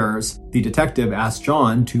and chairs, the detective asked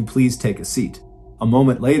John to please take a seat. A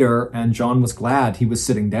moment later, and John was glad he was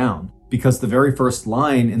sitting down, because the very first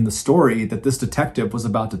line in the story that this detective was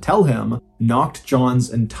about to tell him knocked John's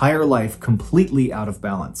entire life completely out of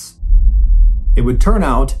balance. It would turn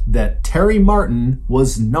out that Terry Martin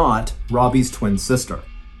was not Robbie's twin sister.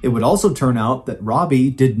 It would also turn out that Robbie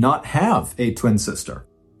did not have a twin sister,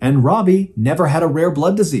 and Robbie never had a rare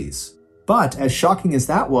blood disease. But as shocking as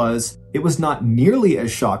that was, it was not nearly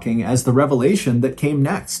as shocking as the revelation that came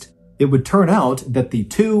next. it would turn out that the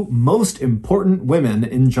two most important women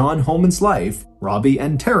in John Homan's life, Robbie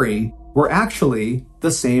and Terry, were actually the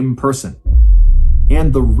same person.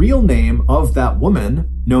 And the real name of that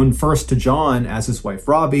woman, known first to John as his wife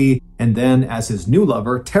Robbie, and then as his new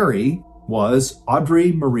lover Terry, was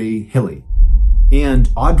Audrey Marie Hilley. And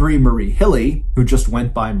Audrey Marie Hilley, who just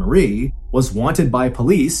went by Marie, was wanted by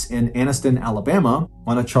police in Anniston, Alabama,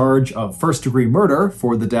 on a charge of first-degree murder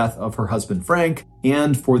for the death of her husband Frank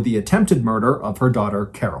and for the attempted murder of her daughter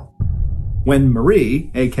Carol. When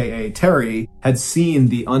Marie, aka Terry, had seen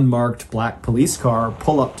the unmarked black police car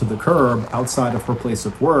pull up to the curb outside of her place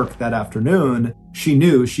of work that afternoon, she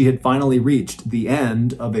knew she had finally reached the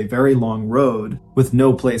end of a very long road with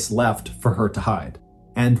no place left for her to hide.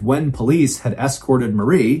 And when police had escorted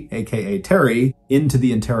Marie, aka Terry, into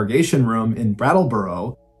the interrogation room in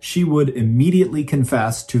Brattleboro, she would immediately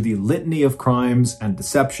confess to the litany of crimes and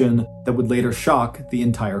deception that would later shock the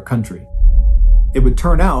entire country. It would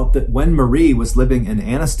turn out that when Marie was living in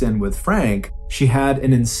Anniston with Frank, she had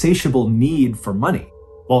an insatiable need for money.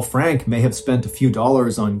 While Frank may have spent a few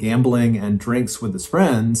dollars on gambling and drinks with his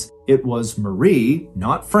friends, it was Marie,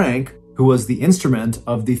 not Frank, who was the instrument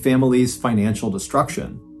of the family's financial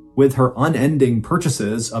destruction. With her unending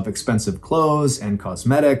purchases of expensive clothes and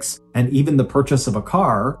cosmetics, and even the purchase of a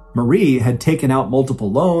car, Marie had taken out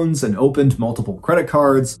multiple loans and opened multiple credit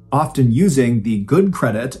cards, often using the good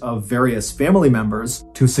credit of various family members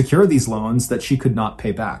to secure these loans that she could not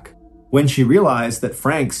pay back. When she realized that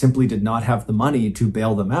Frank simply did not have the money to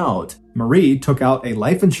bail them out, Marie took out a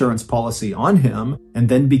life insurance policy on him and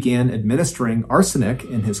then began administering arsenic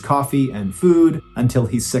in his coffee and food until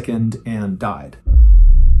he sickened and died.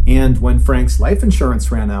 And when Frank's life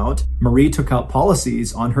insurance ran out, Marie took out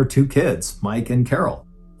policies on her two kids, Mike and Carol.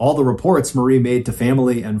 All the reports Marie made to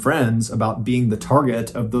family and friends about being the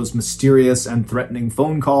target of those mysterious and threatening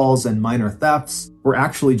phone calls and minor thefts were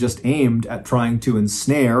actually just aimed at trying to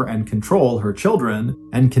ensnare and control her children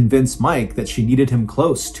and convince Mike that she needed him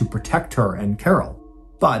close to protect her and Carol.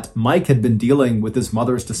 But Mike had been dealing with his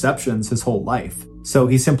mother's deceptions his whole life, so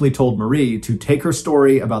he simply told Marie to take her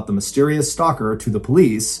story about the mysterious stalker to the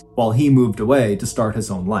police while he moved away to start his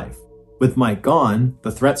own life. With Mike gone,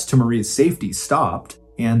 the threats to Marie's safety stopped,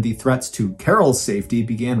 and the threats to Carol's safety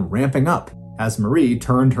began ramping up as Marie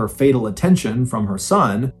turned her fatal attention from her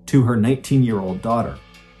son to her 19-year-old daughter.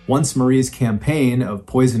 Once Marie's campaign of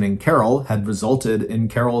poisoning Carol had resulted in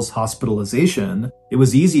Carol's hospitalization, it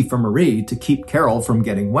was easy for Marie to keep Carol from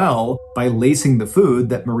getting well by lacing the food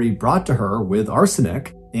that Marie brought to her with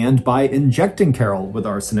arsenic and by injecting Carol with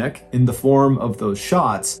arsenic in the form of those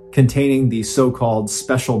shots containing the so-called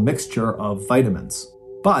special mixture of vitamins.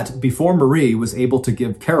 But before Marie was able to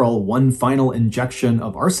give Carol one final injection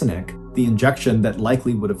of arsenic, the injection that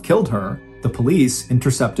likely would have killed her, the police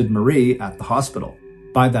intercepted Marie at the hospital.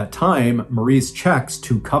 By that time, Marie's checks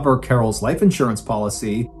to cover Carol's life insurance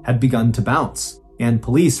policy had begun to bounce, and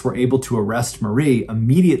police were able to arrest Marie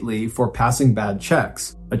immediately for passing bad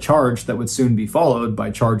checks, a charge that would soon be followed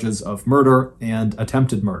by charges of murder and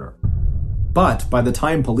attempted murder. But by the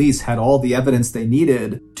time police had all the evidence they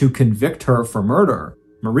needed to convict her for murder,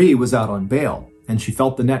 Marie was out on bail, and she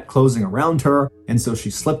felt the net closing around her, and so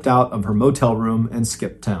she slipped out of her motel room and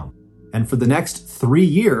skipped town. And for the next 3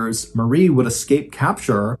 years, Marie would escape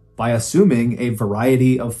capture by assuming a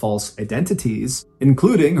variety of false identities,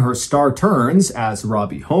 including her star turns as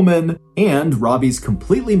Robbie Homan and Robbie's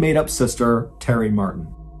completely made-up sister, Terry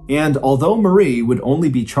Martin. And although Marie would only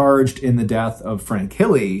be charged in the death of Frank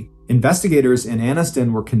Hilley, investigators in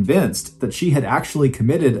Anniston were convinced that she had actually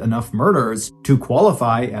committed enough murders to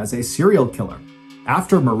qualify as a serial killer.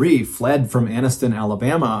 After Marie fled from Anniston,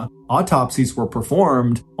 Alabama, autopsies were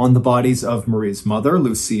performed on the bodies of Marie's mother,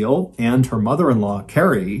 Lucille, and her mother-in-law,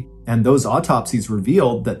 Carrie, and those autopsies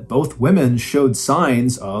revealed that both women showed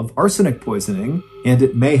signs of arsenic poisoning, and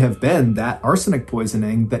it may have been that arsenic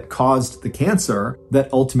poisoning that caused the cancer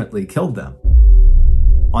that ultimately killed them.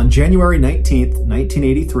 On January 19,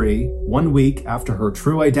 1983, 1 week after her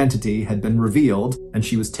true identity had been revealed and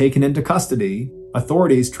she was taken into custody,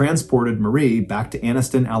 authorities transported Marie back to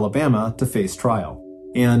Anniston, Alabama to face trial.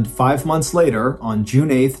 And 5 months later, on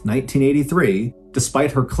June 8, 1983,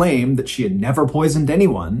 despite her claim that she had never poisoned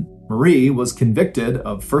anyone, Marie was convicted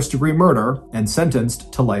of first-degree murder and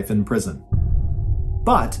sentenced to life in prison.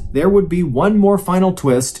 But there would be one more final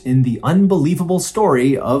twist in the unbelievable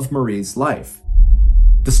story of Marie's life.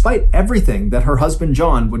 Despite everything that her husband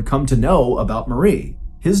John would come to know about Marie,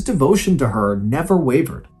 his devotion to her never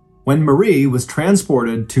wavered. When Marie was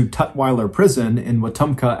transported to Tutwiler Prison in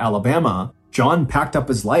Wetumpka, Alabama, John packed up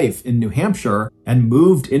his life in New Hampshire and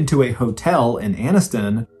moved into a hotel in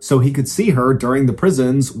Anniston so he could see her during the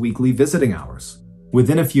prison's weekly visiting hours.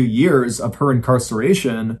 Within a few years of her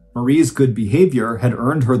incarceration, Marie's good behavior had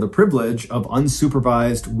earned her the privilege of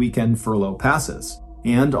unsupervised weekend furlough passes.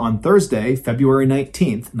 And on Thursday, February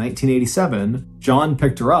 19th, 1987, John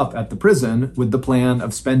picked her up at the prison with the plan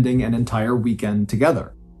of spending an entire weekend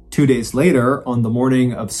together. 2 days later, on the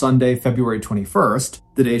morning of Sunday, February 21st,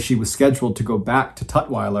 the day she was scheduled to go back to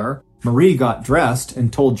Tutwiler, Marie got dressed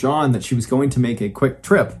and told John that she was going to make a quick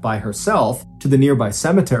trip by herself to the nearby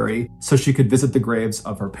cemetery so she could visit the graves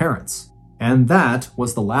of her parents. And that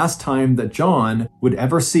was the last time that John would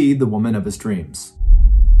ever see the woman of his dreams.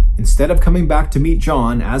 Instead of coming back to meet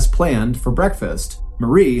John as planned for breakfast,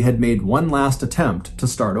 Marie had made one last attempt to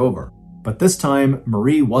start over. But this time,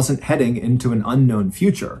 Marie wasn't heading into an unknown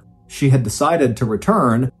future. She had decided to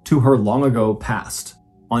return to her long-ago past.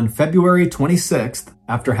 On February 26th,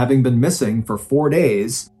 after having been missing for 4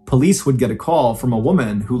 days, police would get a call from a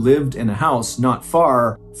woman who lived in a house not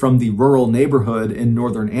far from the rural neighborhood in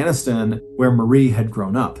northern Anniston where Marie had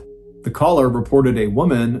grown up. The caller reported a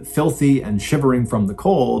woman, filthy and shivering from the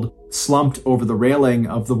cold, slumped over the railing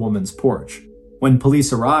of the woman's porch. When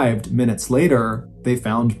police arrived minutes later, they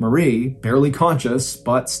found Marie, barely conscious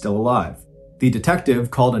but still alive. The detective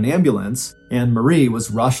called an ambulance, and Marie was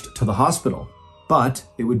rushed to the hospital. But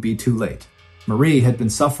it would be too late. Marie had been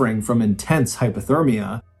suffering from intense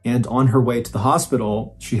hypothermia, and on her way to the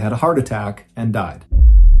hospital, she had a heart attack and died.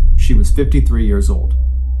 She was 53 years old.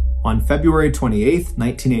 On February 28,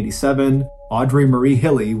 1987, Audrey Marie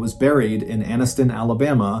Hilley was buried in Anniston,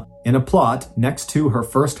 Alabama, in a plot next to her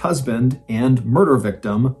first husband and murder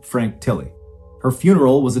victim, Frank Tilley. Her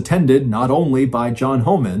funeral was attended not only by John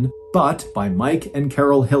Homan, but by Mike and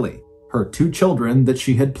Carol Hilley, her 2 children that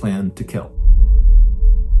she had planned to kill.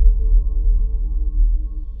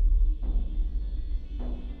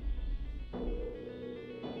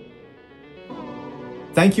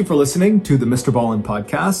 Thank you for listening to the Mr. Ballin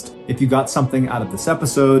podcast. If you got something out of this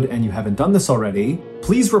episode and you haven't done this already,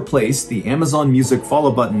 please replace the Amazon Music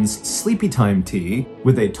follow button's Sleepy Time tea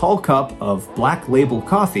with a tall cup of Black Label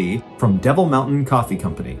coffee from Devil Mountain Coffee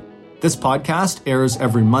Company. This podcast airs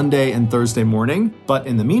every Monday and Thursday morning, but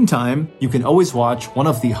in the meantime, you can always watch one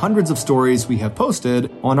of the hundreds of stories we have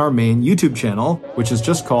posted on our main YouTube channel, which is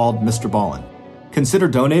just called Mr. Ballin. Consider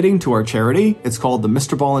donating to our charity. It's called the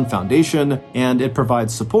Mr. Ballin Foundation, and it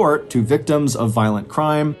provides support to victims of violent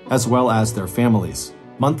crime as well as their families.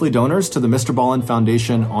 Monthly donors to the Mr. Ballin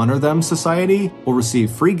Foundation Honor Them Society will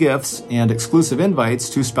receive free gifts and exclusive invites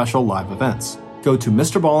to special live events. Go to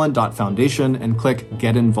mrballin.foundation and click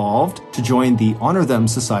Get Involved to join the Honor Them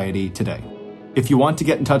Society today. If you want to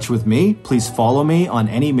get in touch with me, please follow me on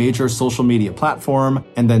any major social media platform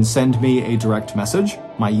and then send me a direct message.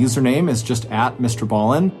 My username is just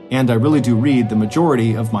 @MrBallin, and I really do read the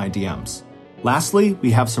majority of my DMs. Lastly,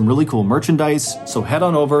 we have some really cool merchandise, so head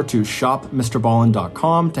on over to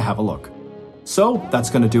shopmrballin.com to have a look. So that's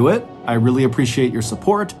going to do it. I really appreciate your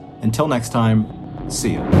support. Until next time,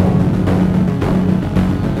 see ya.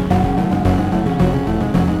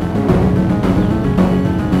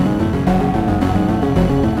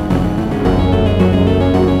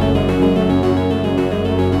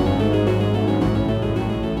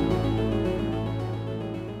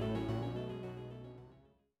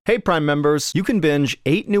 Hey, Prime members, you can binge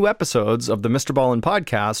 8 new episodes of the Mr. Ballin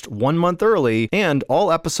podcast 1 month early and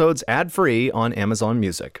all episodes ad-free on Amazon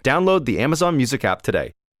Music. Download the Amazon Music app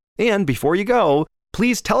today. And before you go,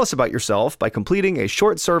 please tell us about yourself by completing a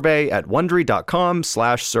short survey at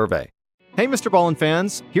Wondery.com/survey. Hey, Mr. Ballin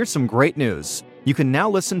fans, here's some great news. You can now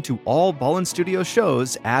listen to all Ballin Studios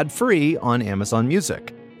shows ad-free on Amazon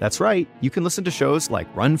Music. That's right, you can listen to shows like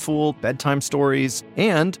Run Fool, Bedtime Stories,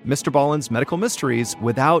 and Mr. Ballin's Medical Mysteries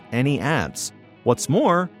without any ads. What's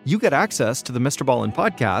more, you get access to the Mr. Ballin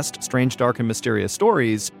podcast, Strange, Dark, and Mysterious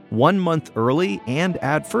Stories, 1 month early and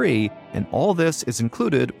ad-free, and all this is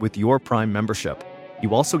included with your Prime membership.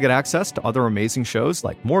 You also get access to other amazing shows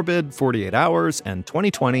like Morbid, 48 Hours, and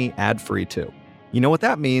 2020 ad-free too. You know what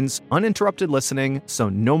that means, uninterrupted listening, so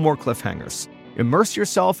no more cliffhangers. Immerse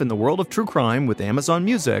yourself in the world of true crime with Amazon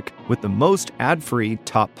Music with the most ad-free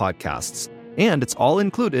top podcasts. And it's all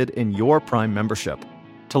included in your Prime membership.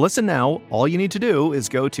 To listen now, all you need to do is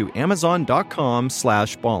go to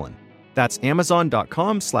amazon.com/Ballin. That's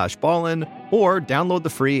amazon.com/Ballin, or download the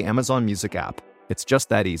free Amazon Music app. It's just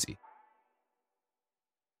that easy.